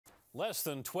Less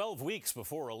than 12 weeks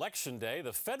before Election Day,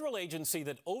 the federal agency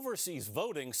that oversees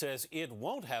voting says it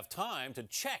won't have time to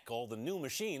check all the new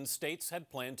machines states had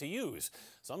planned to use.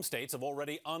 Some states have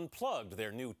already unplugged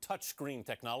their new touchscreen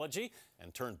technology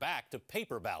and turned back to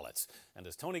paper ballots. And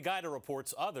as Tony Guida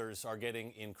reports, others are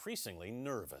getting increasingly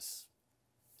nervous.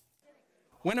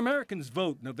 When Americans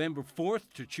vote November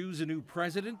 4th to choose a new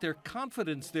president, their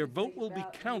confidence their vote will be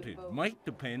counted might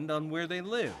depend on where they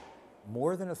live.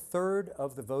 More than a third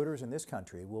of the voters in this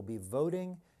country will be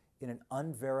voting in an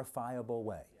unverifiable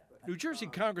way. New Jersey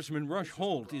Congressman Rush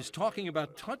Holt is talking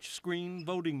about touchscreen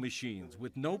voting machines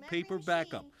with no paper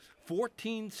backup.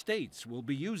 14 states will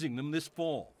be using them this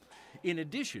fall. In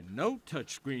addition, no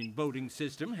touchscreen voting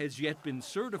system has yet been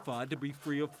certified to be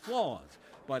free of flaws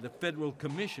by the federal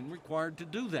commission required to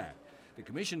do that. The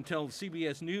commission tells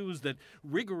CBS News that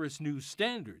rigorous new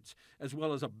standards, as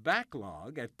well as a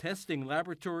backlog at testing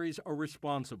laboratories, are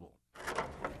responsible.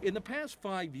 In the past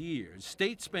 5 years,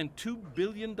 states spent $2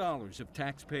 billion of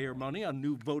taxpayer money on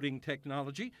new voting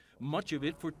technology, much of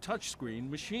it for touchscreen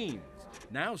machines.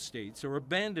 Now states are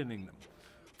abandoning them.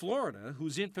 Florida,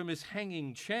 whose infamous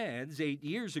hanging chads 8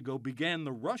 years ago began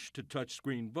the rush to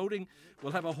touchscreen voting,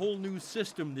 will have a whole new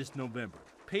system this November.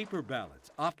 Paper ballots,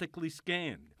 optically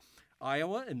scanned.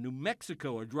 Iowa and New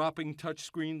Mexico are dropping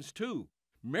touchscreens too.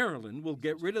 Maryland will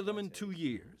get rid of them in 2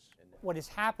 years. What has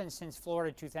happened since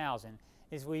Florida 2000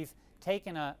 is we've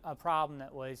taken a problem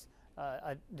that was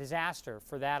a disaster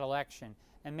for that election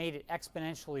and made it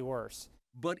exponentially worse.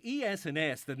 But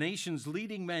ES&S, the nation's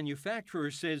leading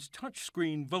manufacturer, says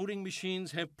touchscreen voting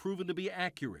machines have proven to be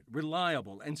accurate,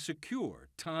 reliable, and secure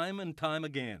time and time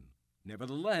again.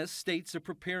 Nevertheless, states are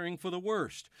preparing for the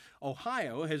worst.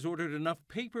 Ohio has ordered enough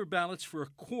paper ballots for a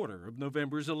quarter of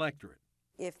November's electorate.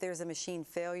 If there's a machine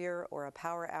failure or a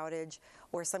power outage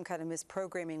or some kind of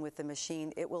misprogramming with the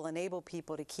machine, it will enable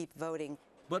people to keep voting.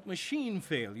 But machine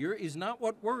failure is not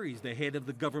what worries the head of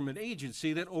the government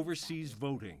agency that oversees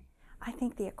voting. I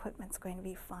think the equipment's going to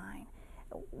be fine.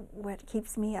 What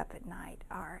keeps me up at night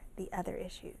are the other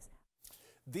issues.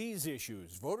 These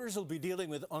issues, voters will be dealing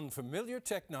with unfamiliar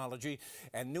technology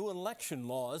and new election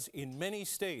laws in many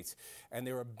states, and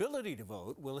their ability to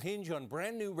vote will hinge on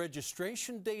brand new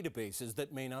registration databases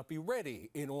that may not be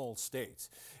ready in all states.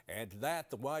 Add to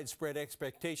that the widespread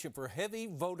expectation for heavy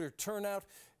voter turnout,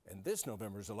 and this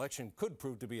November's election could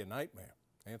prove to be a nightmare.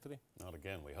 Anthony? Not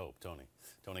again, we hope. Tony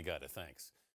Guida,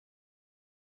 thanks.